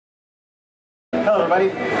Hello, everybody.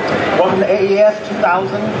 Welcome to AES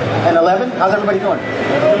 2011. How's everybody doing?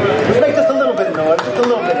 Let's make just a little bit of noise. Just a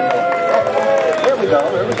little bit of noise. There we go.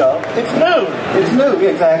 There we go. It's new. It's new.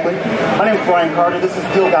 Exactly. My name is Brian Carter. This is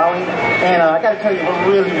Gil Gowing, and I got to tell you, we're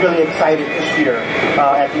really, really excited this year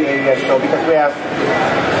at the AES show because we have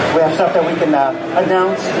stuff that we can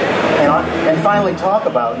announce and finally talk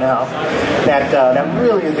about now that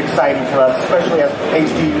really is exciting for us, especially as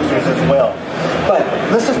HD users as well. But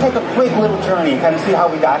let's just take a quick little journey and kind of see how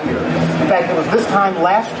we got here. In fact, it was this time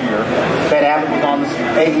last year that AVID was on the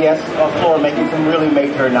AES floor making some really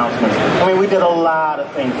major announcements. I mean, we did a lot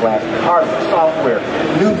of things last year. Hardware, software,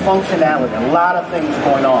 new functionality, a lot of things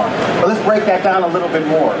going on. But let's break that down a little bit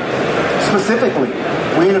more. Specifically,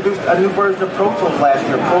 we introduced a new version of ProTools last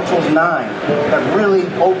year, ProTools 9, that really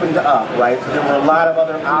opened up, right? So there were a lot of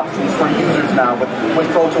other options for users now with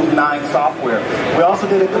ProTools 9 software. We also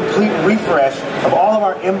did a complete refresh of all of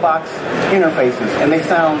our inbox interfaces, and they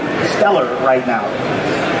sound stellar right now.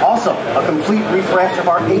 Also, a complete refresh of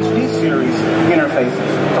our HD series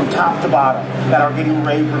interfaces from top to bottom that are getting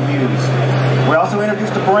rave reviews. We also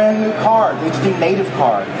introduced a brand new card, HD native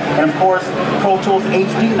card, and of course, ProTools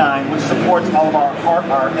HD9, which supports all of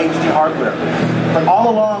our HD hardware. But all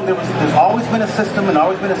along, there's always been a system and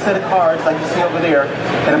always been a set of cards, like you see over there,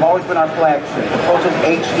 that have always been our flagship. The ProTools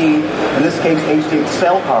HD, in this case, HD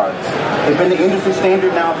Excel cards. They've been the industry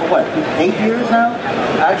standard now for what, 8 years now?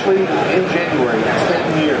 Actually, in January,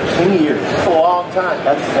 10 years. 10 years. That's a long time.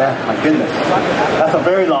 That's, my goodness. That's a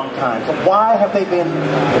very long time. So why have they been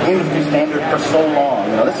the industry standard for so long?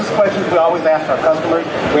 You know, this is questions we always ask our customers,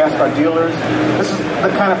 we ask our dealers. This is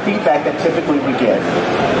the kind of feedback that typically we get.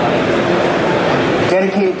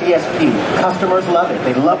 Dedicated DSP. Customers love it.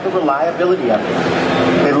 They love the reliability of it.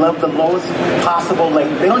 They love the lowest possible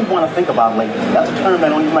latency. They don't even want to think about latency. That's a term they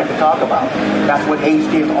don't even like to talk about. That's what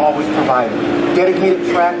HD has always provided. Dedicated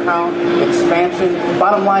track count, expansion.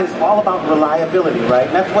 Bottom line is all about reliability, right?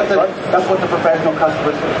 And that's what the professional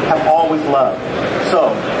customers have always loved.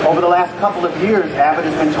 So, over the last couple of years, AVID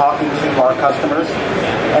has been talking to our customers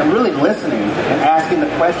and really listening and asking the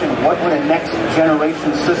question, what would a next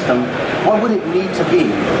generation system, what would it need to be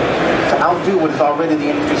to outdo what is already the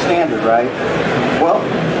industry standard, right? Well,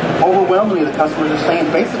 overwhelmingly the customers are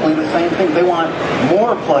saying basically the same thing. They want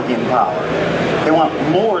more plug-in power. They want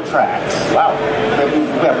more tracks. Wow. We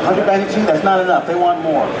have 192, that's not enough. They want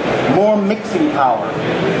more. More mixing power.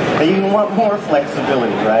 They even want more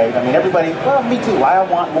flexibility, right? I mean, everybody, well, me too. I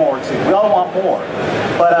want more too. We all want more.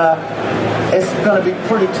 But it's going to be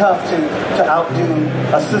pretty tough to outdo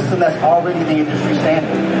a system that's already the industry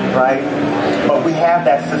standard, right? But we have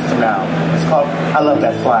that system now. It's called, I love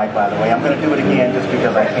that slide, by the way. I'm going to do it again just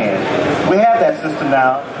because I can. We have that system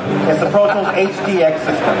now. It's the ProTools HDX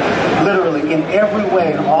system. Literally, in every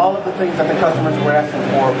way, and all of the things that the customers were asking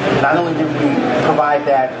for, not only did we provide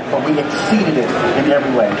that, but we exceeded it in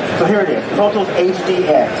every way. So here it is, ProTools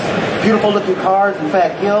HDX. Beautiful looking cards. In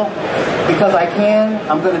fact, Gil, because I can,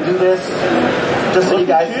 I'm going to do this just so you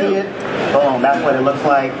guys see it. Boom, that's what it looks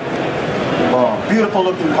like. Boom. Beautiful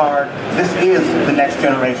looking card. This is the next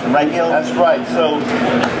generation, right, Gil? That's right. So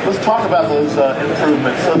let's talk about those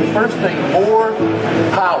improvements. So the first thing, more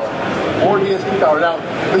power, more DSP power. Now,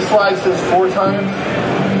 this slide says 4 times.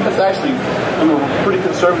 That's actually, we were pretty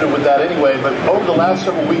conservative with that anyway, but over the last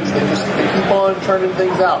several weeks, they keep on turning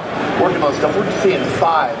things out, working on stuff. We're seeing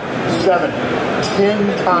 5, 7, 10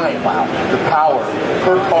 times the power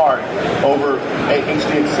per card over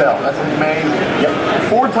HD Excel. That's amazing. Yep.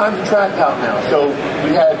 4 times the track count now. So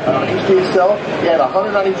we had on HD Excel, we had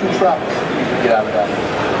 192 tracks you could get out of that.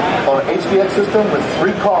 On an HDX system with 3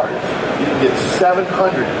 cards, you can get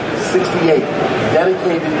 768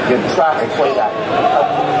 dedicated tracks played out.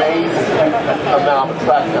 Amazing amount of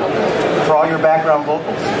track count for all your background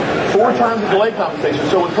vocals. 4 times the delay compensation.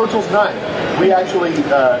 So with ProTools 9, we actually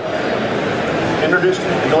introduced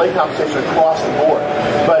delay compensation across the board.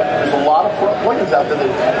 But there's a lot of plugins out there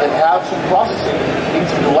that have some processing, need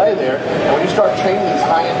some delay there. And when you start chaining these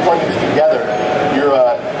high-end plugins together, there's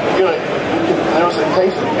a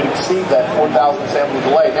case that you can exceed that 4,000 sample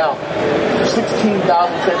delay. Now, 16,000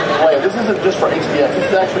 sample delay. This isn't just for HDX.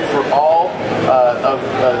 This is actually for all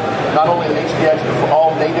not only the HDX, but for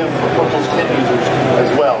all native ProTools 10 users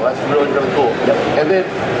as well. That's really, really cool. Yep. And then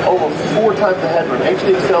over 4 times the headroom.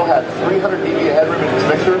 HD Excel had 300 dB of headroom in its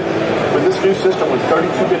mixer. With this new system with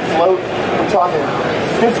 32-bit float, we're talking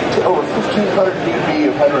over 1,500 dB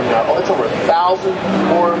of headroom now. Oh, that's over 1,000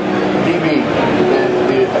 more dB than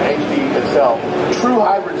the HD Excel. True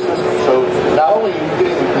hybrid system. So not only are you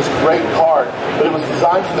getting this great card, but it was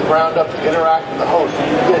designed from the ground up to interact with the host. So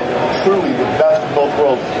you get truly the best of both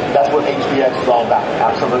worlds. That's what HDX is all about.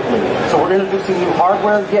 Absolutely. So we're introducing new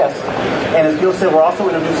hardware, yes. And as Gil said, we're also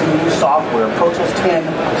introducing new software, ProTools 10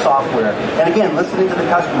 software. And again, listening to the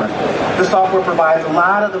customer. This software provides a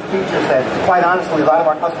lot of the features that, quite honestly, a lot of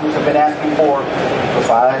our customers have been asking for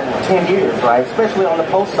 10 years, right? Especially on the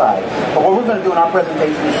post side. But what we're going to do in our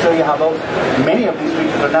presentation is show you how many of these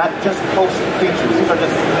features are not just post features. These are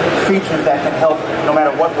just features that can help no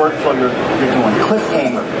matter what workflow you're doing. Clip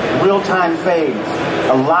gamer, real-time fades,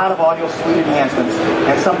 a lot of audio suite enhancements,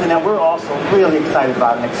 and something that we're also really excited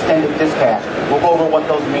about, an extended dispatch. We'll go over what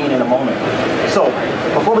those mean in a moment. So,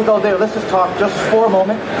 before we go there, let's just talk just for a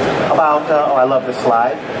moment about, I love this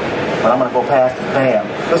slide, but I'm going to go past it, bam.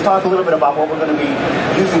 Let's talk a little bit about what we're going to be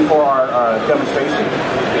using for our demonstration.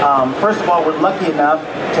 First of all, we're lucky enough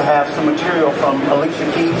to have some material from Alicia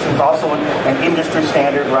Keys, who's also an industry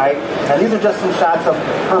standard, right? And these are just some shots of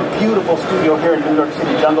her beautiful studio here in New York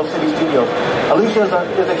City, Jungle City Studios. Alicia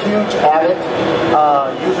is a huge AVID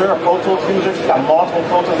user, a Pro Tools user. She's got multiple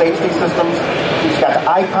Pro Tools HD systems. She's got the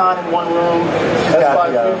Icon in one room. She's got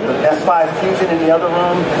the S5 Fusion in the other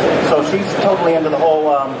room. So she's totally into the whole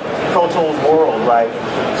Pro Tools world, right?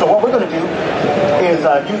 So what we're going to do is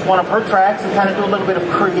use one of her tracks and kind of do a little bit of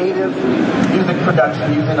creative music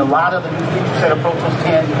production using a lot of the new feature set of Pro Tools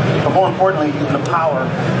 10, but more importantly, using the power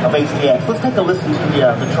of HDX. Let's take a listen to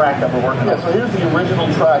the track that we're working on. So here's the original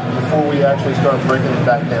track before we actually start breaking it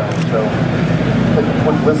back down. So take a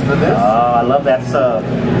quick listen to this. Oh, I love that sub.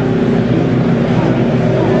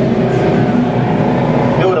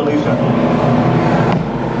 Do it, Alicia.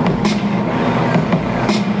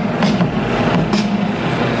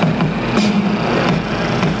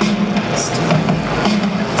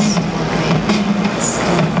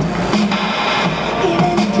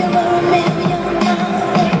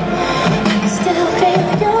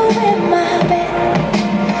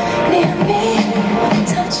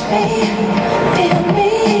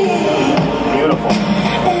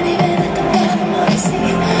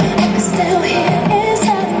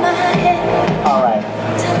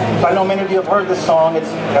 Many of you have heard this song. It's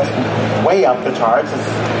way up the charts. It's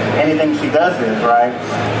anything she does is, right?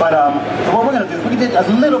 But so what we're going to do is we did a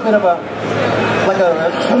little bit of a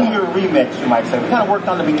junior remix, you might say. We kind of worked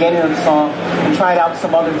on the beginning of the song and tried out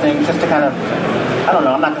some other things just to kind of, I don't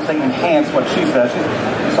know, I'm not going to say enhance what she says.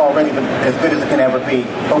 It's already as good as it can ever be.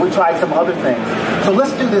 But we tried some other things. So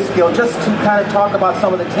let's do this, Gil, just to kind of talk about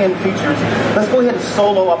some of the 10 features. Let's go ahead and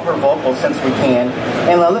solo up her vocals since we can.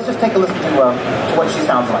 And let's just take a listen to what she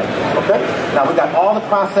sounds like. Okay? Now we got all the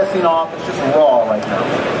processing off. It's just raw right now.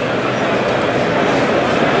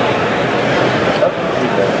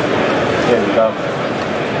 There we go.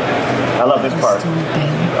 I love this part. Let's do it,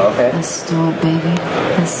 baby. Okay. Let's do it, baby.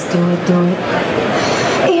 Let's do it.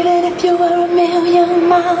 Even if you were a million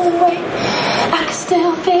miles away, I can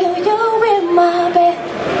still feel you in my bed.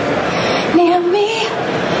 Near me,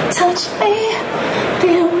 touch me,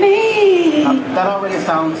 feel me. That already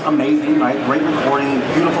sounds amazing, right? Great recording,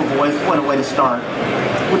 beautiful voice. What a way to start.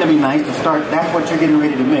 Wouldn't it be nice to start? That's what you're getting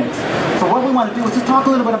ready to mix. So what we want to do is just talk a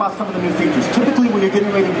little bit about some of the new features. Typically, when you're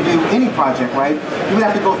getting ready to do any project, right, you would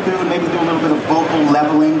have to go through and maybe do a little bit of vocal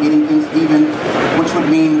leveling, getting things even, which would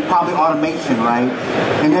mean probably automation, right?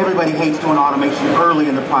 And everybody hates doing automation early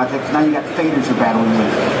in the project. Now you got faders you're battling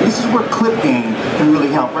with. This is where clip gain can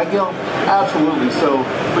really help, right, Gil? Absolutely. So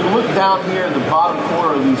if we look down here in the bottom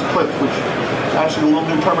corner of these clips, which actually a little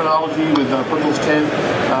new terminology with ProTools 10.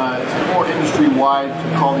 It's more industry-wide to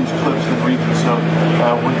call these clips than regions. So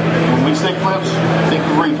when we say clips, think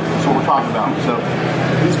of regions. That's what we're talking about. So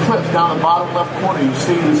these clips down the bottom left corner, you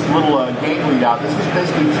see this little gain readout. This is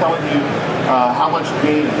basically telling you how much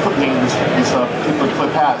clip gain this particular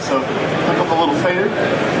clip has. So click on the little fader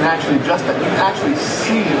and actually adjust that. You can actually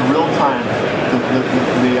see in real time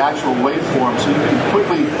the actual waveform, so you can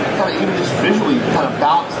quickly kind of even just visually kind of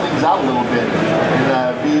balance things out a little bit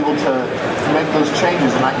and be able to make those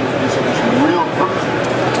changes. And I can just real quick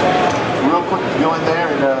go in there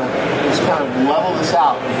and just kind of level this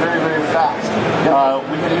out very, very fast.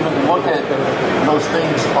 We can even look at those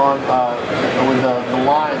things on with the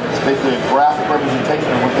line. It's basically a graphic representation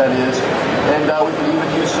of what that is. And we can even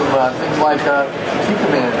use some things like key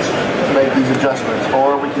commands to make these adjustments,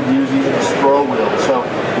 or we can use even a scroll wheel. So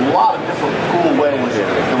a lot of different cool ways that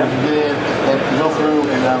we can get in and go through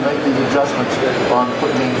and make these adjustments on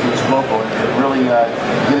clip gain for its vocal and really get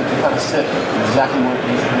it to kind of sit exactly where it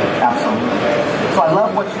needs to be. Absolutely. So I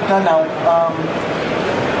love what you've done now.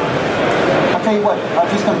 I'll tell you what, I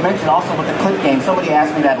was just going to mention also with the clip gain, somebody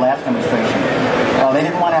asked me that last demonstration. They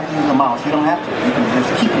didn't want to have to use the mouse. You don't have to. You can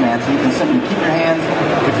just keep command. So you can simply keep your hands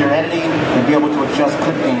if you're editing and be able to adjust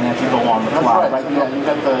clip gain as you go on the fly. Right. So yeah, you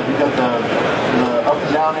got the up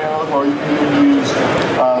and down arrow, or you can even use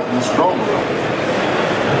the scroll wheel.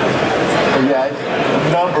 So yeah, it's a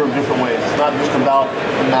number of different ways. It's not just about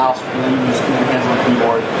the mouse. You can just keep your hands on the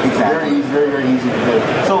keyboard. Exactly. Very easy to do.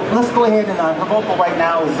 So let's go ahead and her vocal right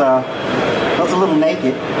now is a little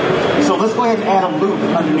naked. So let's go ahead and add a loop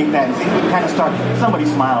underneath that and see if we can kind of start. Somebody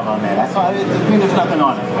smiled on that. I mean, there's nothing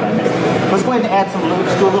on it. What I mean. Let's go ahead and add some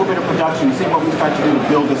loops, do a little bit of production, and see what we start to do to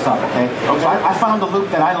build this up. Okay. So I found a loop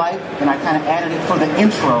that I like, and I kind of added it for the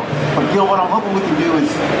intro. But Gil, what I'm hoping we can do is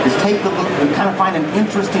take the loop and kind of find an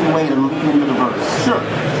interesting way to lead into the verse. Sure.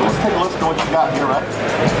 So let's take a look at what you got here, right?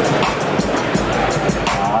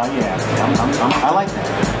 Yeah. I like that.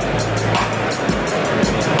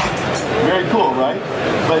 Very cool, right?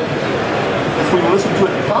 But if we listen to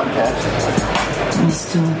it in context,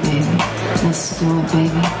 let's do it, baby. Let's do it,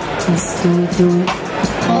 baby. Let's do it.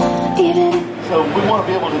 Even. So we want to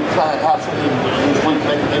be able to kind of have something that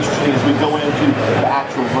make it interesting as we go into the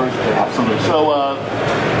actual verse. Absolutely. So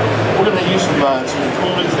we're going to use some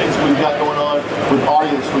cool new things we've got going on with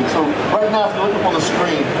Audio Suite. So right now, if you look up on the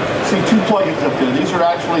screen, see two plugins up there. These are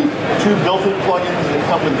actually two built-in plugins that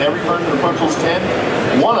come with every version of Pro Tools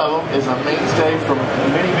 10. One of them is a mainstay from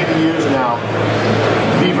many years now,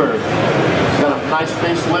 Reverb. Got a nice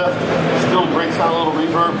facelift, still great sound, a little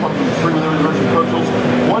reverb, comes free with every version of Pro Tools.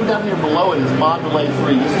 One down here below it is Mod Delay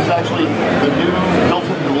 3. This is actually the new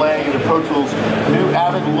built-in delay in the Pro Tools. New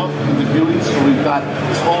AVID look in the GUIs, so we've got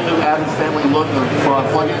this whole new AVID family look for our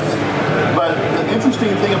plugins. But the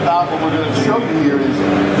interesting thing about what we're going to show you here is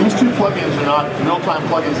these two plugins are not real-time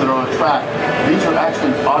plugins that are on a track. These are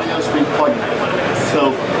actually Audio Suite plugins.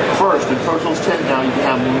 So first, in Pro Tools 10 now, you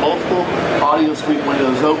can have multiple Audio Suite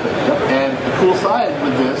windows open. And the cool side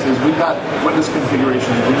with this is we've got Windows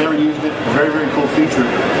configurations. We've never used it. Very cool feature.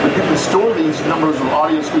 But you can store these numbers of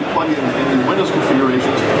Audio Suite plugins in these Windows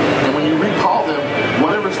configurations. And when you recall them,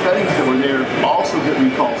 whatever settings that were there also get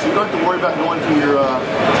recalled. So you don't have to worry about going to your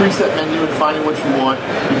preset menu and finding what you want.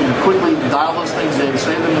 You can quickly dial those things in,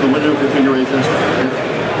 save them to the window configurations, and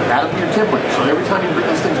add them to your template. So every time you bring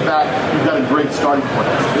those things back, you've got a great starting point.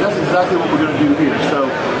 And that's exactly what we're going to do here. So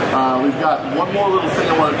we've got one more little thing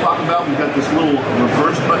I want to talk about. We've got this little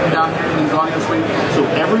reverse button down here in these Audio Suite. So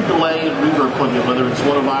every delay and reverb plugin, whether it's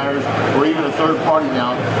one of ours or even a third party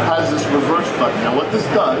now, has this reverse button. Now what this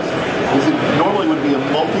does is it normally would be a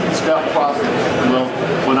multi-step process. Well,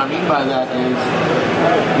 what I mean by that is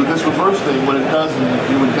with this reverse thing, what it does is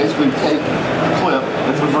you would basically take a clip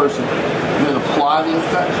that's reversing, and then apply the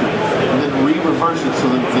effect to it, and then re-reverse it so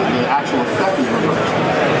that the actual effect is reversed.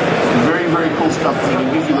 Very cool stuff.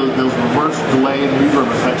 It gives you those reverse delay and reverb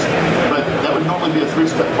effects. But that would normally be a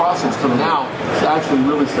three-step process. So now it's actually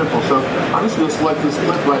really simple. So I'm just going to select this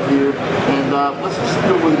clip right here, and let's just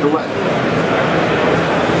do it with a delay.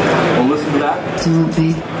 We'll listen to that. Do it,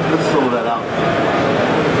 baby. Let's throw that out.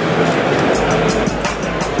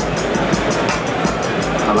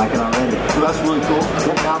 I like it already. So that's really cool.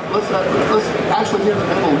 Now let's actually here in the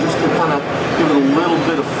middle, just to kind of give it a little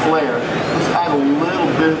bit of flair, let's add a little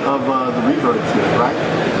bit of the reverb to it, right?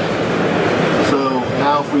 So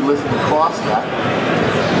now if we listen across that,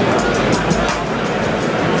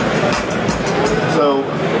 so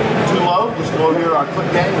too low, just go over here our clip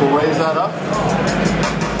gain, we'll raise that up.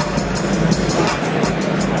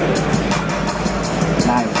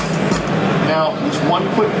 Nice. Now, just one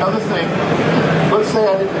quick other thing. Let's say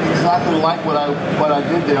I didn't exactly like what I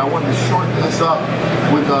did there. I wanted to shorten this up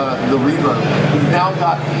with the reverb. We've now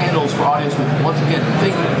got handles for Audio Suite. Once again, the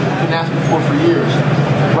thing you've been asking for years.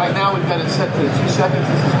 Right now, we've got it set to 2 seconds.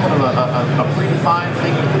 This is kind of a predefined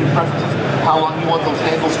thing. You put in preferences how long you want those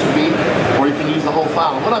handles to be, or you can use the whole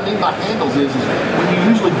file. And what I mean by handles is when you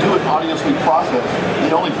usually do an Audio Suite process,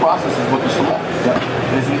 the only process is what you select.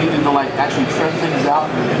 And if you needed to actually trim things out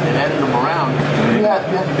and edit them around, you have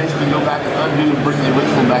to basically go back and undo and bring the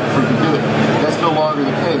original back before you can do it. That's no longer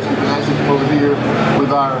the case. We can actually come over here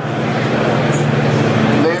with our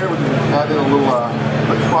layer. We can add in a little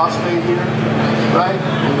crossfade here, right?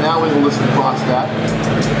 And now we will listen across that.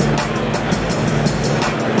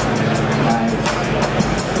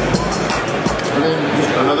 And then just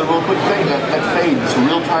another real quick thing, that fade, it's a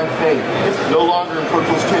real-time fade. It's no longer in Pro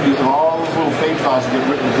Tools 10. You have all those little fade files that get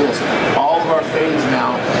written to disk. All of our fades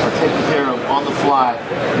now are taken care of on the fly.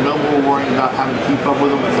 No more worrying about having to keep up with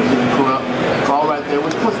them if they're getting corrupt. It's all right there,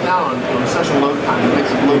 which cuts down on session load time. It makes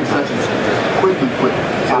it load sessions quick.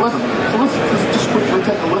 So let's just quickly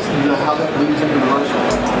take a listen to how that leads into the verse.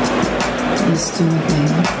 Let's do it,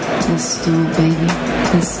 baby. Let's do it, baby.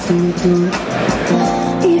 Let's do it.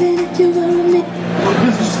 Even if you were a minute.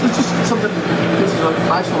 It's just something, this is a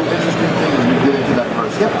nice little interesting thing as we get into that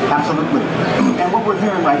verse. Yep, absolutely. And what we're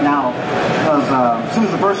hearing right now, because as soon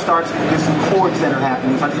as the verse starts, there's some chords that are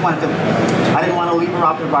happening. So I didn't want to leave her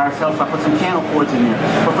out there by herself, so I put some piano chords in there.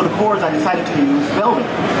 But for the chords, I decided to use Velvet,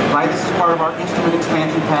 right? This is part of our instrument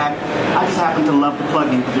expansion pack. I just happen to love the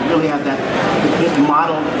plugin because it really has that, it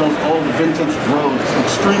modeled those old vintage drones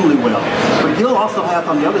extremely well. But Gil also has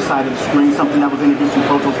on the other side of the screen something that was introduced in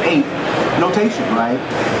ProTools 8, notation, right?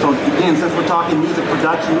 So again, since we're talking music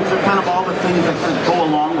production, these are kind of all the things that kind of go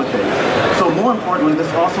along with it. So more importantly, this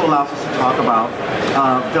also allows us to talk about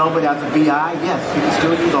Velvet as a VI. Yes, you can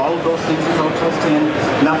still use all of those things in ProTools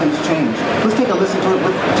 10. Nothing's changed. Let's take a listen to it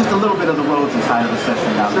with just a little bit of the roads inside of the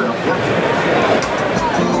session now. Sure.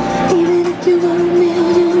 Even if you were a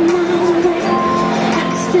million miles away, I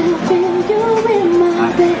can still feel you in my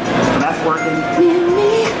bed. So that's working. Near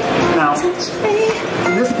me, Now, touch me,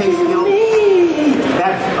 in this case, feel Gil, me.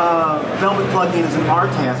 that Velvet plugin is an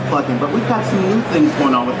RTAS plugin, but we've got some new things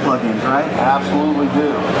going on with plugins, right? Absolutely do.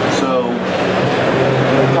 So,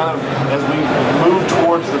 kind of as we move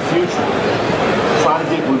towards the future, trying to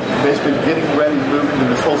get, we're basically getting ready to move into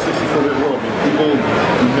this whole 64-bit world. I mean, people,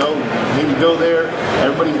 need to go there.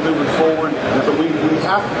 Everybody's moving forward, but we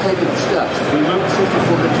have to take it in steps. If we move to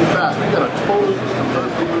 64-bit too fast, we've got a total system.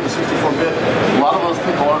 If we move to 64-bit, a lot of those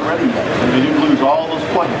people aren't ready yet. And you lose all those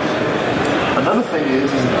plugins. Another thing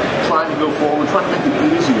is trying to go forward, trying to make it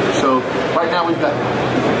easier. So right now we've got,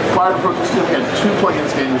 prior to ProTools 10, we had two plugin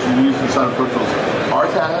standards we use inside of ProTools,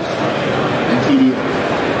 RTAS and TDM.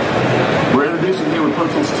 We're introducing here with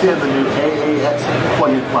ProTools 10 the new AAX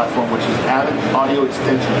plugin platform, which is AVID Audio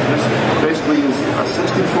Extensions. This basically is a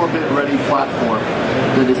 64-bit ready platform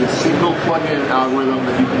that is a single plugin algorithm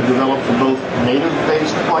that you can develop for both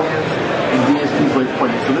native-based plugins and DSP-based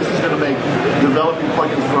plugins. So this is going to make developing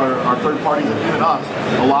plugins for our third parties and even us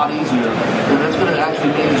a lot easier. And that's going to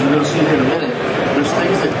actually mean, as you're going to see here in a minute, there's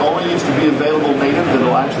things that only used to be available native that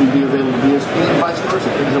will actually be available to DSP and vice versa.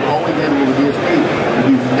 Things that are only available to DSP will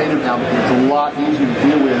be native now because it's a lot easier to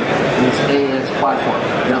deal with in this AES platform.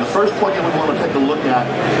 Now the first plugin we want to take a look at,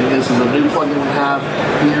 and this is a new plugin we have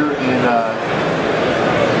here in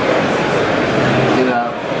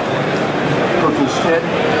ProTools 10.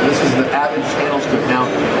 This is the AVID channel script. Now,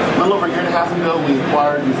 a little over a year and a half ago, we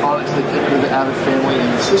acquired Euphonics that came into the AVID family,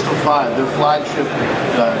 and the System 5, their flagship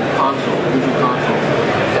console, digital console.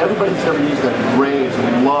 Everybody who's ever used that raves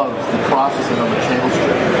and loves the processing of a channel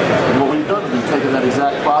script. And what we've done is we've taken that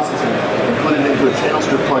exact processing and put it into a channel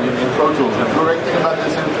script plugin in ProTools. Now, the great thing about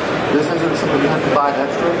this is this isn't something you have to buy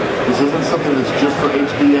extra. This isn't something that's just for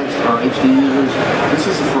HDX or HD users. This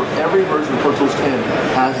is for every version of ProTools 10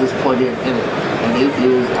 has this plugin in it. And it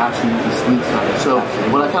is absolutely sweet sounding. So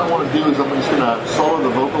what I kind of want to do is I'm just going to solo the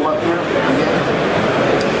vocal up here again.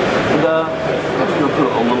 And I'm just going to put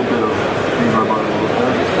a little bit of reverb on it a little bit.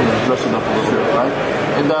 Just going to dress it up a little bit, right?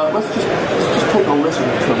 And let's just take a listen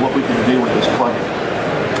to what we can do with this plugin.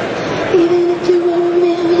 Even if you were a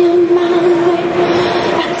million miles away,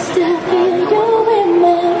 I can still feel you in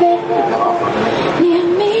my bed. Near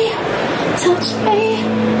me, touch me,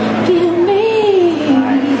 feel me.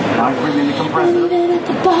 And even at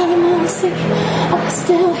the bottom of the sea, I can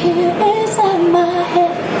still hear inside my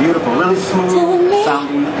head. Beautiful, really smooth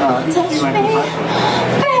sounding touch me,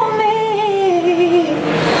 feel me.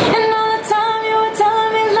 And all the time you were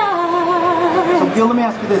telling me lies. So Gil, let me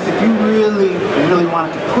ask you this. If you really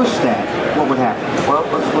wanted to push that, what would happen? Well,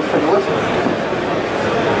 let's take a listen.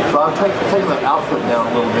 So I'm taking the output down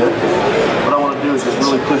a little bit. What I want to do is just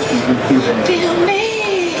really push these EQs in. Feel me.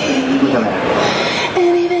 Look at that.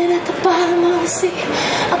 And even at the bottom of the sea,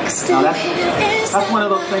 I can still hear inside. That's one of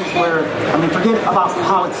those things where, I mean, forget about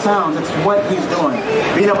how it sounds, it's what he's doing.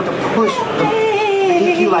 Being able to push the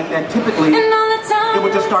EQ like that, typically, it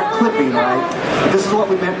would just start clipping, right? This is what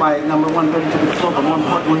we meant by number 1, 32-bit flow, but more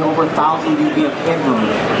importantly, over 1,000 dB of headroom.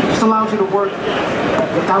 It just allows you to work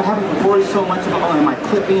without having to worry so much about, oh, am I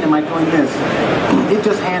clipping, am I doing this? It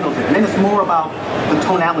just handles it. And then it's more about the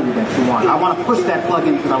tonality that you want. I want to push that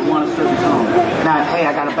plug-in because I want a certain tone. Not, hey,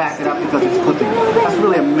 I got to back it up because it's clipping. That's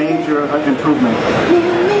really a major improvement.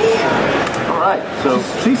 All right, so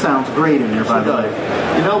she sounds great in here, by the way.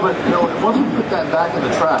 You know, but once we put that back in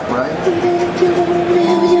the track, right?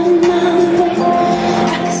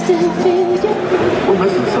 We're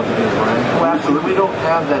missing something here, right? Oh, absolutely. We don't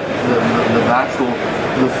have that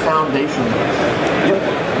the foundation. Yep.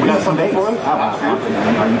 We got some bass.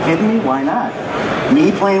 Are you kidding me? Why not?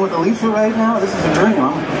 Me playing with Alicia right now? This is a dream.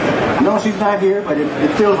 No, she's not here, but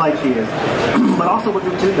it feels like she is. But also we'll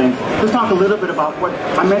do two things. Let's talk a little bit about what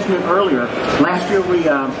I mentioned it earlier. Last year we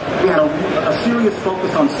had a serious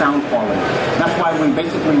focus on sound quality. That's why we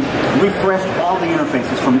basically refreshed all the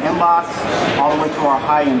interfaces from inbox all the way to our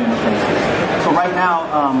high-end interfaces. So right now,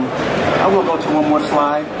 I will go to one more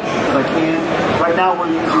slide if I can. Right now we're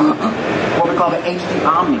using what we call the HD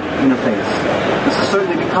Omni interface. This has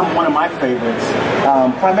certainly become one of my favorites,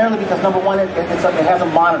 primarily because number one, it has a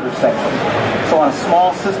monitor section. So on a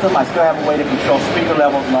small system, I still have a way to control speaker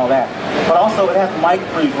levels and all that. But also it has mic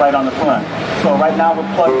pre's right on the front. So right now we're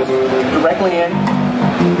plugged directly in.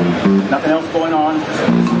 Nothing else going on.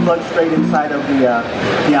 Just plugged straight inside of the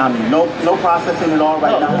Omni. No processing at all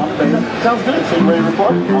right now on the bass. Sounds good. So you ready to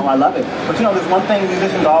record? Oh, I love it. But you know, there's one thing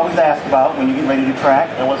musicians always ask about when you get ready to track.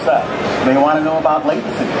 And what's that? They want to know about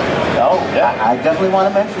latency. Oh, yeah. I definitely want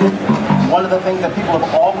to mention it. One of the things that people have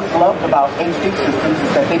always loved about HD systems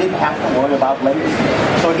is that they didn't have to worry about latency.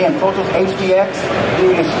 So again, ProTools HDX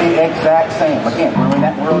is the exact same. Again, we're in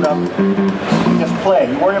that world of you just play.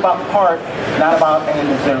 You worry about the part, not about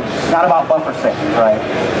buffer settings, right?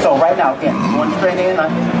 So right now, again, going straight in.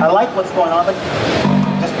 I like what's going on, but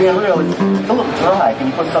just being real, it's a little dry. Can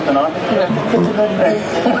you put something on?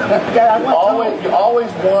 You always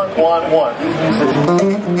want. These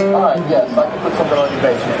musicians. All right, yes, I can put something on your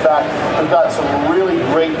bass. In fact, we've got some really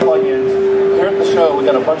great plugins. Here at the show, we've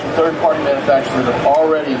got a bunch of third-party manufacturers that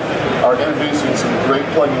already are introducing some great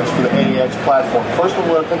plugins for the AES platform. First one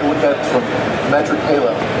we're going to take a look at is from Metric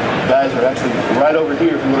Halo. Guys are actually right over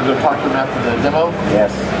here if you want to go talk to them after the demo.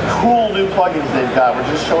 Yes. Cool new plugins they've got. We're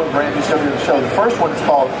just showing brand new stuff here at the show. The first one is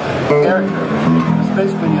called Character. This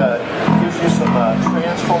basically gives you some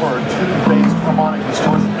transformer or tube-based harmonic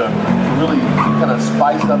distortion to really kind of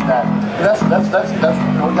spice up that. And that's we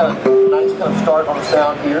got a nice kind of start on the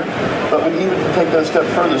sound here, but we even can take that a step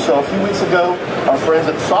further. So a few weeks ago, our friends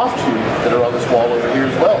at Softtube that are on this wall over here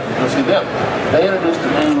as well, you'll see them. They introduced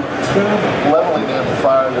a new tube leveling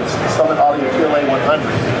amplifier that's Summit Audio PLA 100,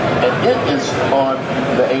 and it is on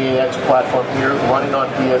the AAX platform here, running on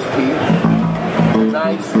DSP.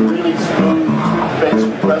 Nice, really smooth tube-based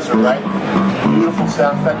compressor, right? Beautiful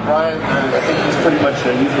sound. In fact, Brian, I think he's pretty much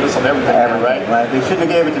using this on everything here, right? They shouldn't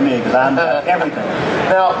have gave it to me because I'm everything.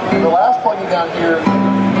 Now, the last plugin down here,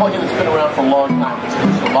 plugin that's been around for a long time. It's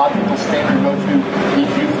a lot of people's standard go-to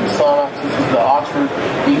EQ from Sonox. This is the Oxford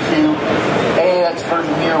EQ. AAX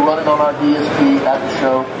version here, running on our DSP at the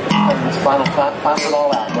show. Having this final it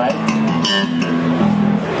all out, right?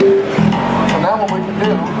 So now what we can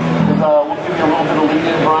do is we'll give you a little bit of lead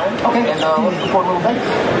in, Brian. Okay. And let's record a little bass.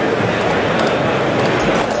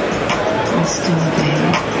 Let's do it, baby.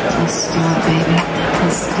 Let's do it, baby.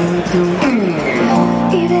 Let's do it.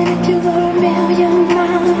 Even if you were a million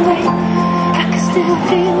miles away, I can still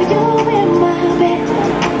feel you in my bed.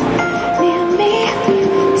 Near me,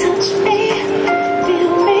 touch me,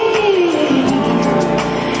 feel me.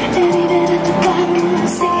 And even at the bottom of the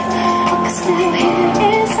sea, I can still hear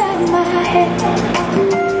inside my head,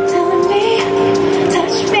 telling me,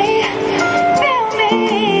 touch me, feel me.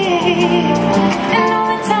 And all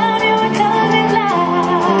the time you were telling me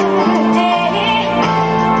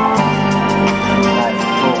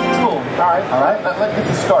All right. Let's get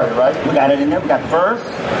this started, right? We got it in there. We got the verse.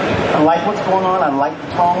 I like what's going on. I like the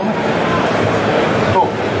tone.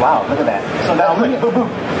 Cool. Wow, look at that. So now,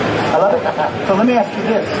 I love it. So let me ask you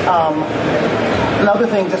this. Another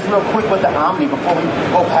thing, just real quick with the Omni before we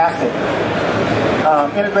go past it.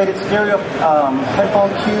 Integrated stereo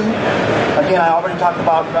headphone cue. Again, I already talked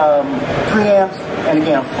about preamps, and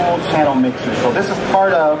again, a full channel mixer. So this is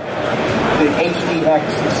part of the HDX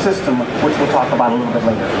system, which we'll talk about a little bit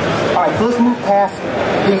later. All right, so let's move past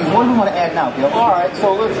these. What do we want to add now, Bill? All right,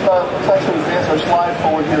 so let's actually advance our slide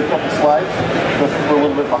forward here a couple slides, because we're a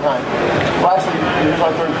little bit behind. Well, actually, here's our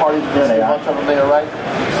third party. You can see a bunch of them there, right?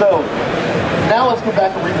 So now let's go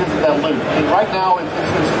back and revisit that loop. And right now,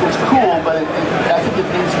 it's cool, but I think it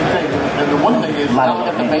needs some things. And the one thing is, now we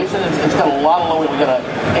got the bass in, it's got a lot of low end. We got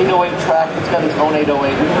an 808 track, it's got its own 808.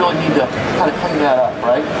 We really need to kind of clean that up,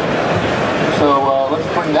 right? So let's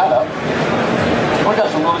bring that up. We've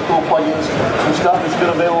got some really cool plugins, some stuff that's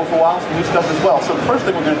been available for a while, some new stuff as well. So the first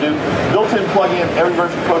thing we're going to do, built-in plugin, every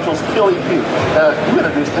version of ProTools Kill EQ. You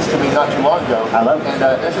introduced this to me not too long ago. I love it.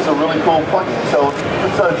 And this is a really cool plugin. So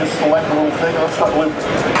let's just select a little thing. Let's start looping.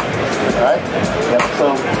 All right? Yep.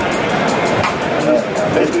 So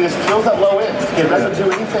basically this kills that low end. It doesn't do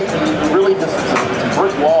anything. It really just, it's a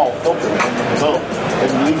brick wall filter. Boom. It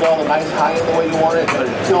leaves all the nice high end the way you want it, but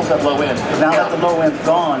it kills that low end. Now that the low end's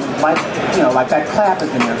gone, like that clap is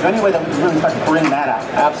in there. Is there any way that we can really start to bring that out?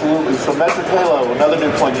 Absolutely. So Metric Halo, another new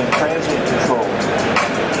plugin, transient control.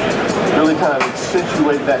 Really kind of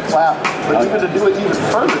accentuate that clap. But even to do it even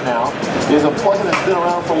further now is a plugin that's been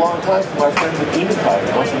around for a long time from our friends at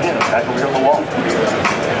AVID. Once again, it's back over here on the wall.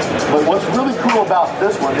 But what's really cool about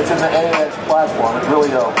this one, it's in the AES platform. It really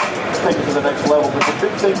take it to the next level. But the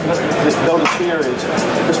big thing to notice here is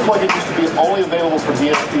this plugin used to be only available for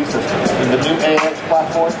DSP systems. In the new AES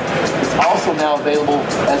platform, it's also now available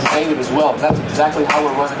as native as well. And that's exactly how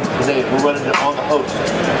we're running it today. We're running it on the host.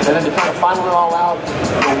 And then to kind of final it all out,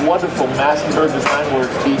 the wonderful Massenburg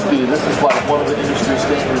DesignWorks EP. This is like one of the industry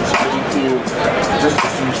standards for EQ. Just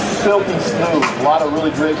silky smooth, a lot of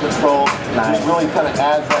really great control. Nice. Just really kind of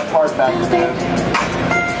adds that part back in there.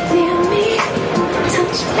 Feel me,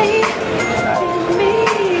 touch me, feel me.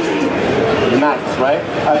 Nice, right?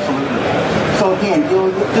 Absolutely. So again,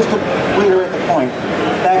 just to reiterate the point,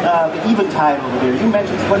 that the EVID title over there, you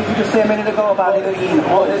mentioned, what did you just say a minute ago about it being...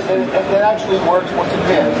 Well, it actually works once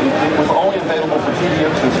again. It was only available for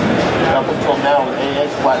TDM systems up until now on the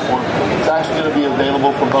AES platform. It's actually going to be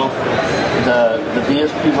available for both the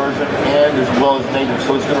DSP version and as well as native.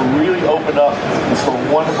 So it's going to really open up some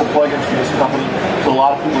wonderful plugins from this company to a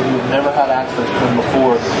lot of people who have never had access to them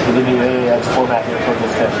before with the new AES format here at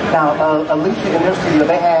ProTools 10. Now, Alicia in their studio,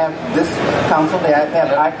 they have this console, they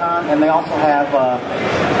have Icon, and they also have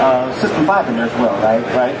System 5 in there as well, right?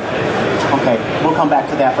 Right. Okay, we'll come back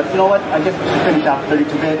to that. But you know what? I guess we should finish out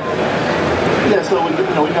 32-bit. Yeah, so we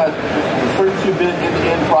got 32-bit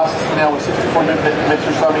end-to-end processing now with 64-bit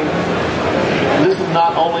mixers. So I mean, this is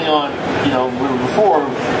not only on, before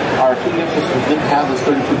our TDM systems didn't have this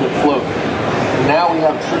 32-bit float. Now we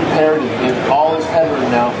have true parity in all this headroom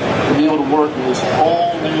now to be able to work in this whole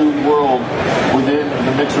new world within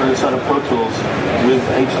the mixer inside of Pro Tools with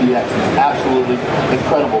HDX. It's absolutely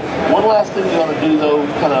incredible. One last thing you want to do though,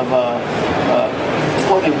 kind of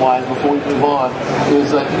plugin-wise before we move on,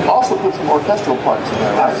 is also put some orchestral parts in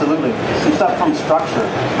there, right? Absolutely. Some stuff from Structure.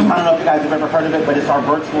 I don't know if you guys have ever heard of it, but it's our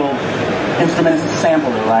virtual instrument. It's a sampler,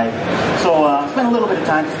 right? So spend a little bit of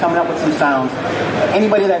time just coming up with some sounds.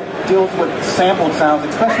 Anybody that deals with sampled sounds,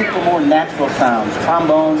 especially for more natural sounds,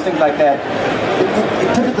 trombones, things like that,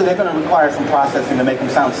 typically they're going to require some processing to make them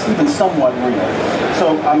sound even somewhat real.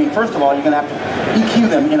 So, I mean, first of all, you're going to have to EQ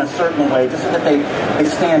them in a certain way just so that they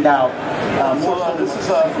stand out. This is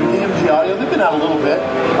from DMG Audio. They've been out a little bit.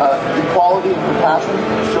 The quality and compassion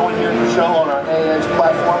showing here in the show on our AES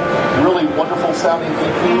platform. Really wonderful sounding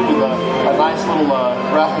EQ with a nice little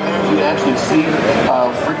graphic there. You can actually see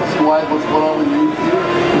frequency-wise what's going on with the EQ.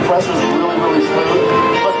 Compressors are really, really smooth.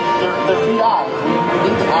 But they're VI. We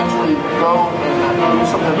need to actually go and do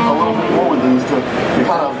something a little bit more with these to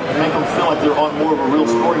kind of make them feel like they're on more of a real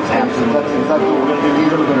story tape. So that's exactly what we're going to do.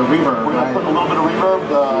 A little bit of reverb. We're going to put a little bit of reverb,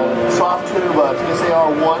 soft tube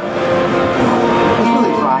TSAR1. Let's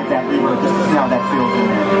really drive that reverb just to see how that feels in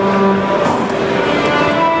there.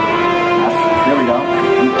 There we go.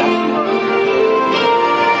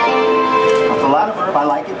 That's a lot of verb. I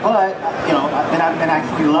like it, but and I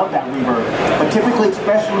actually love that reverb. But typically,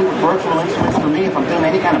 especially with virtual instruments, for me, if I'm doing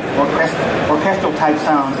any kind of orchestral type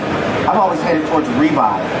sounds, I've always headed towards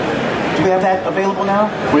revive. Do we have that available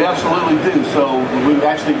now? We absolutely do. So we've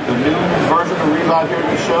actually, the new version of Revive here at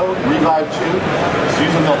the show, Revive 2, is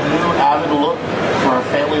using that new AVID look for our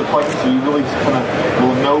family of plugins, so you really kind of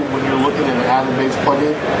will know when you're looking at an AVID-based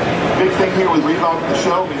plugin. Big thing here with Revive at the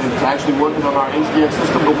show, it's actually working on our HDX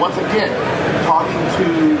system, but once again, talking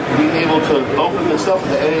to being able to open this up to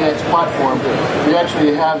the AES platform, we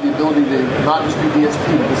actually have the ability to not just do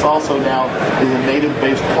DSP, but this also now is a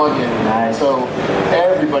native-based plugin. Nice. So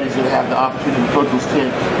everybody's going to have the opportunity with ProTools 10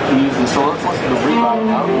 to use this. So let's listen to Revive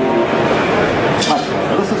now.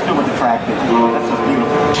 Let's just do what the track is. That's just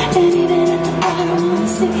beautiful. And even at the bottom of the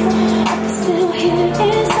sea, I can still hear it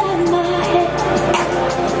inside my head,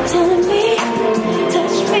 telling me,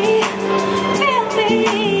 touch me, feel me.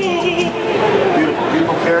 Beautiful,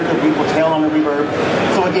 beautiful character, beautiful tail on the reverb.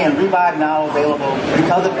 So again, Revive now available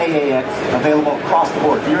because of AAX, available across the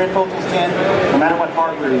board. If you're in ProTools 10, no matter what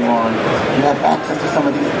hardware you're on, you have access to some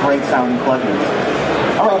of these great sounding plugins.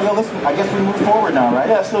 All right, well, listen, I guess we move forward now, right?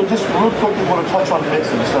 Yeah, so just real quickly, want to touch on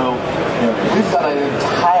mixing. So we've got an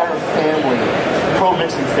entire family, pro mix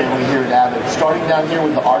mixing family here at AVID. Starting down here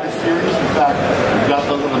with the Artist Series. In fact, we've got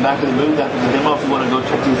those on the back of the booth after the demo. If you want to go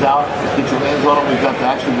check these out, get your hands on them. We've got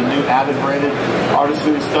actually the new AVID branded Artist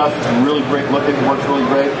Series stuff. It's really great looking, works really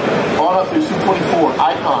great. On up through C24,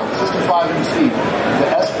 Icon, 65MC, the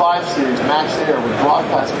S5 Series, Max Air with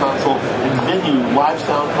broadcast console and venue live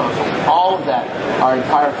sound console. All of that, our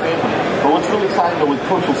entire family. But what's really exciting though with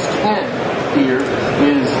Pro Tools 10 here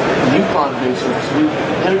is Yukon based surface. We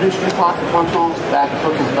introduced Yukon to Pro Tools back in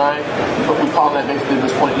Pro Tools 9. That's what we call that basically at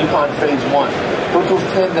this point, Yukon Phase 1. Pro Tools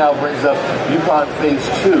 10 now brings up Yukon Phase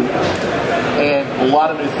 2 and a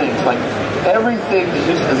lot of new things. Like everything that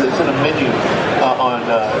it's in a menu on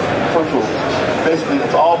Pro Tools. Basically,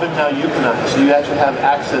 it's all been now Yukonized, so you actually have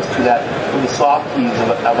access to that from the soft keys of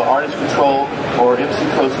an artist control or MC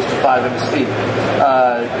Pro 65 MC.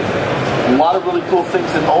 A lot of really cool things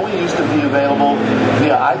that only used to be available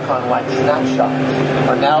via Icon, like snapshots,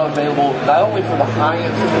 are now available not only for the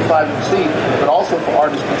high-end 65MC, but also for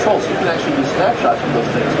artist control. So you can actually do snapshots with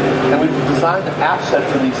those things. And we've designed an app set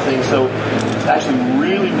for these things, so it's actually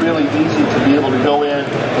really, really easy to be able to go in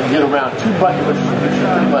and get around. 2 button pushes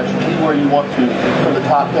pretty much anywhere you want to from the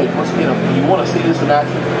top page. Once again, if you want to see this in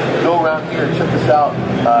action, go around here and check this out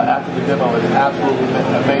after the demo. It's absolutely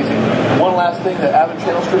amazing. One last thing, the AVID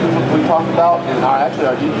channel streaming we talked about, and our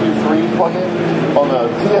EQ3 plugin on the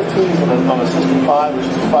TFTs on the System 5, which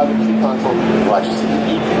is the 5MC console, we'll actually see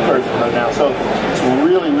the EQ curves right now. So it's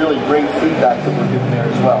really, really great feedback that we're getting there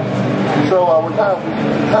as well. So we kind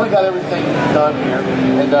of got everything done here,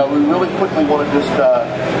 and we really quickly want to just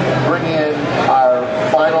bring in our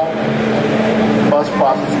final bus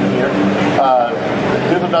processing here.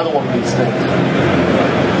 Here's another one of these things.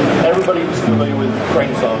 Everybody was familiar with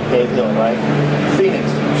Crane Song, Dave Hill, right? Phoenix,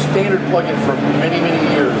 standard plugin for many, many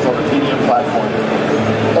years on the TDM platform.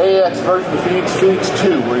 AAX version of Phoenix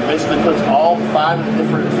 2, where he basically puts all 5 of the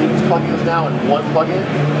different Phoenix plugins now in one plugin,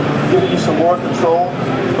 giving you some more control.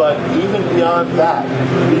 But even beyond that,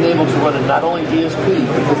 being able to run it not only DSP,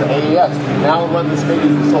 because of AES, now run this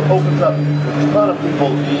native, so it opens up a ton of people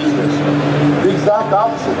to use this. The exact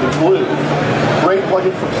opposite with Blue. Great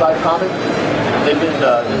plugin from Psychomic. They've been,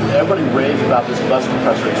 everybody raves about this bus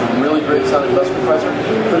compressor. It's a really great sounding bus compressor,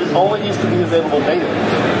 but it only used to be available native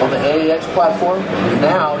on the AAX platform.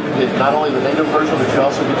 Now you get not only the native version, but you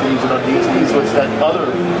also get to use it on DSP, so it's that other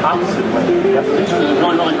opposite way. These are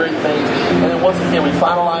really, really great things. And then once again, we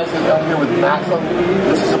finalized it up here with Maxim.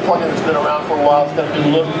 This is a plugin that's been around for a while. It's got a new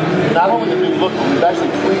look. Not only a new look, but we've actually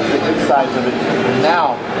tweaked the insides of it. And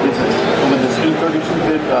now, with this new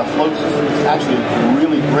 32-bit float system, it's actually a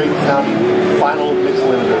really great sounding final mix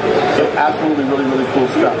limiter. So absolutely really, really cool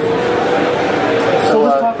stuff. So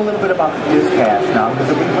let's talk a little bit about the disk cache now,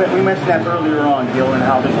 because we mentioned that earlier on, Gil, and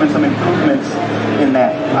how there's been some improvements in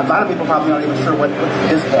that. A lot of people probably aren't even sure what's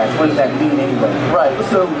disk cache. What does that mean anyway? Right. Let's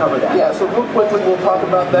cover that. Yeah, so real quickly we'll talk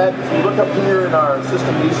about that. If you look up here in our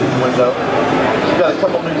system usage window, we've got a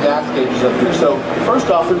couple new gas gauges up here. So first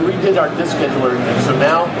off, we redid our disk scheduler. So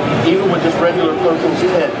now, even with just regular Pro Tools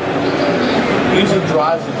 10, using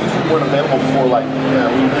drives that usually weren't available before, like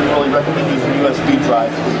we didn't really recommend using USB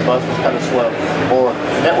drives because the bus was kind of slow, or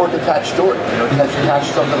network attached storage, attach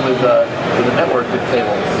something with the network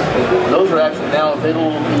cable. Those are actually now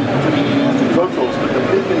available to be used in Pro Tools. But the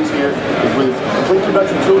big news here is with Complete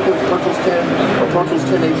Production Toolkit, Pro Tools 10 or Pro Tools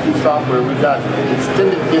 10 HD software, we've got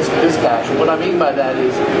extended disk cache. And what I mean by that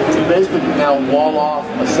is you basically can now wall off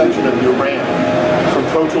a section of your RAM from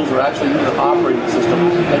Pro Tools or actually even the operating system,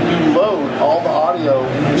 and you load all the audio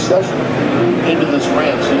in your session into this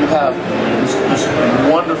RAM. So you have this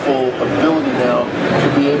wonderful ability now to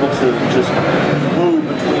be able to just move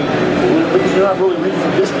between, because you're not really reading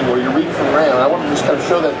from disk anymore, you're reading from RAM. I want to just kind of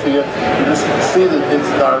show that to you. You just see that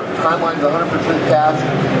our timeline's 100% cached.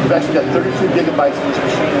 We've actually got 32 gigabytes in this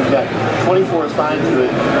machine. We've got 24 assigned to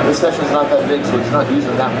it. This session's not that big, so it's not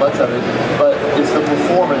using that much of it, but it's the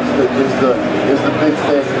performance that is the big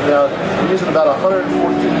thing. Now, we're using about 114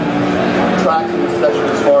 tracks in this session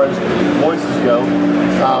as far as voices go,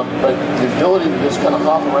 but the ability to just kind of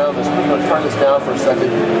hop around this, we're going to turn this down for a second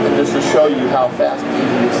and just to show you how fast and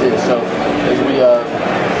easy this is. So as we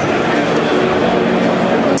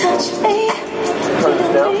turn this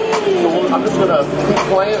down, so I'm just going to keep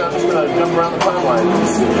playing, I'm just going to jump around the timeline.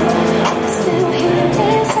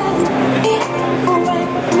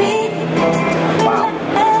 Wow.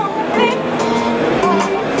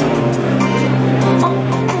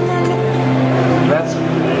 That's,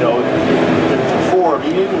 before,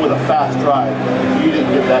 even with a fast drive, you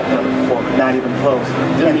didn't get that kind of performance. Not even close.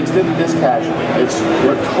 And extended disk cache, it's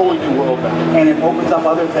a totally new world now. And it opens up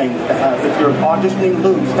other things. If you're auditioning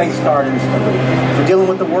loops, they start instantly. If you're dealing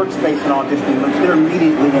with the workspace and auditioning loops, they're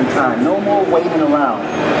immediately in time. No more waiting around.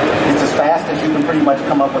 It's as fast as you can pretty much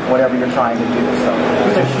come up with whatever you're trying to do. So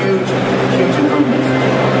these are huge, huge improvements.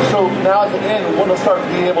 So now at the end, we want to start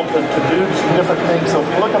being able to do some different things. So if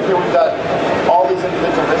you look up here, we've got all these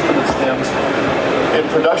individual instrument stems. In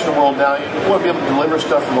production world now, you want to be able to deliver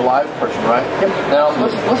stuff from a live person, right? Yep. Now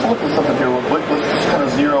let's look at something here real quick. Let's just kind of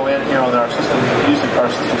zero in here on our system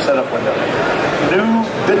setup window. New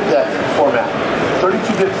bit depth format,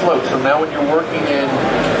 32-bit float. So now when you're working in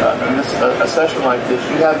a session like this,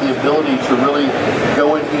 you have the ability to really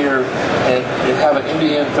go in here and have an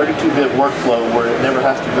end-to-end 32-bit workflow where it never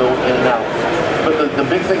has to go in and out. But the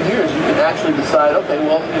big thing here is you can actually decide, okay,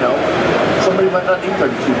 well, you know, somebody might not need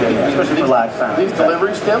 32-bit. Especially for live sound. These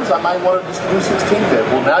delivery stems, I might want to just do 16-bit.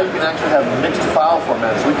 Well, now you can actually have mixed file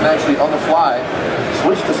formats. So we can actually, on the fly,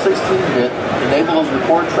 switch to 16-bit, enable those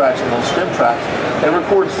record tracks and those stem tracks, and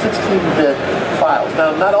record 16-bit files.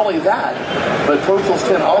 Now, not only that, but Pro Tools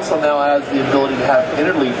 10 also now has the ability to have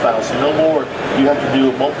interleave files. So no more you have to do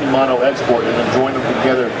a multi-mono export and then join them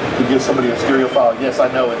together to give somebody a stereo file. Yes, I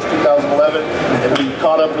know, it's 2011, and we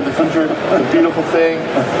caught up with the future. It's a beautiful thing.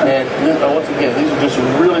 And once again, these are just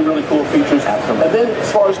really, really cool features. Absolutely. And then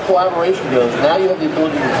as far as collaboration goes, now you have the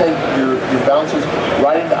ability to take your bounces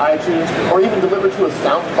right into iTunes or even deliver to a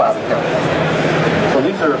SoundCloud account. So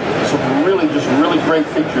these are some really great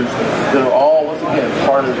features that are all, once again,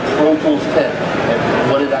 part of Pro Tools 10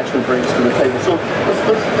 and what it actually brings to the table. So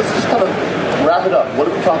let's just kind of wrap it up. What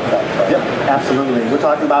are we talking about? Yep, absolutely. We're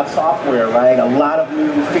talking about software, right? A lot of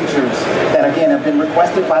new features that, again, have been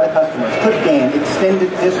requested by the customers. Quick gain, extended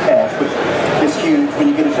dispatch, which is huge when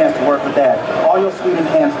you get a chance to work with that. Audio suite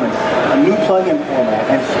enhancements, a new plugin format,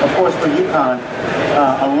 and of course for Yukon,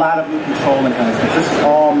 a lot of new control enhancements. This is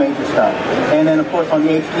all major stuff. And then, of course, on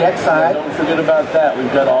the HDX side, don't forget about that.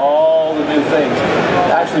 We've got all the new things.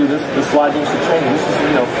 Actually, this slide needs to change. This is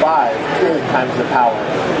 5-10 times the power.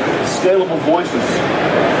 Scalable voices,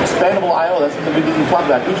 expandable I/O. That's what the big thing we talked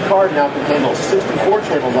about. Each card now can handle 64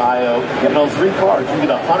 channels of I/O. And on 3 cards, you get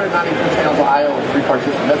 193 channels of I/O in a 3-card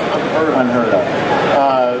system. That's unheard of.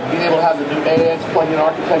 Being able to have the new AES plugin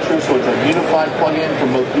architecture, so it's a unified plugin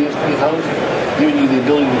from both DSP and host, giving you the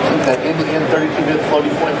ability to keep that end-to-end 32-bit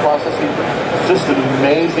floating point processing. It's just an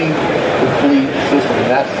amazing, complete system.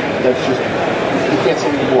 And that's just, you can't say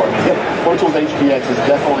anymore. I mean, Pro Tools HDX is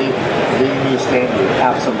definitely the new standard.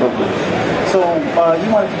 Absolutely. So you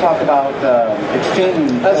wanted to talk about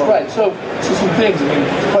exchanging. That's right. So some things. I mean,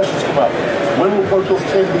 questions come up. When will Pro Tools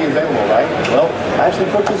 10 be available? Right. Well,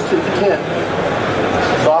 actually, Pro Tools 10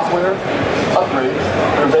 software upgrades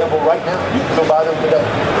are available right now. You can go buy them today.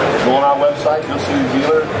 Go on our website. You'll see your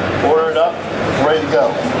dealer. Order it up. It's ready to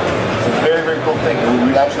go. It's a very, very cool thing.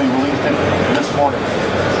 We actually released it this morning.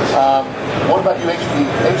 What about you HD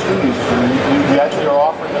users? We actually are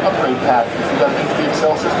offering an upgrade pack. If you've got an HD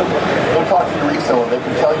Excel system, go talk to your reseller. They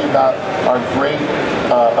can tell you about our great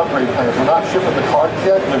upgrade plans. We're not shipping the cards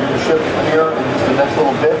yet. They're going to ship here in just the next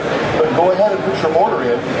little bit. But go ahead and put your order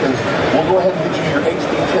in because we'll go ahead and get you your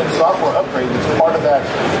HD10 software upgrade. It's part of that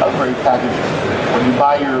upgrade package. When you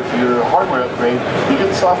buy your hardware upgrade, you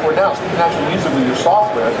get the software now, so you can actually use it with your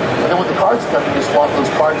software. And then when the cards come, you just swap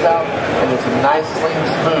those cards out, and it's a nice, clean,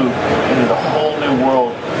 smooth into the whole new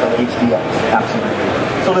world of HDX. Absolutely.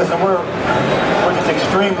 So listen, we're just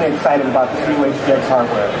extremely excited about this new HDX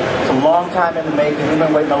hardware. It's a long time in the making. We've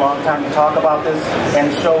been waiting a long time to talk about this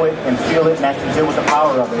and show it and feel it and actually deal with the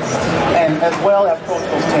power of it. And as well as Pro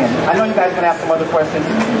Tools 10. I know you guys are going to have some other questions.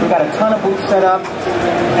 We've got a ton of booths set up.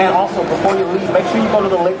 And also, before you leave, make sure you go to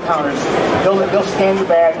the link counters. They'll scan your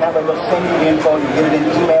bag, and that way they'll send you the info. You get it in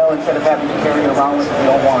email instead of having to carry it around with you if you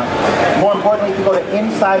don't want. More importantly, if you go to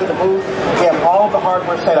inside of the booth, we have all of the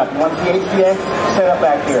hardware set up. You want to see HDX? Set up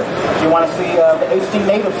back here. If you want to see the HD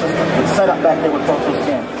native system, it's set up back there with Pro Tools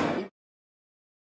 10.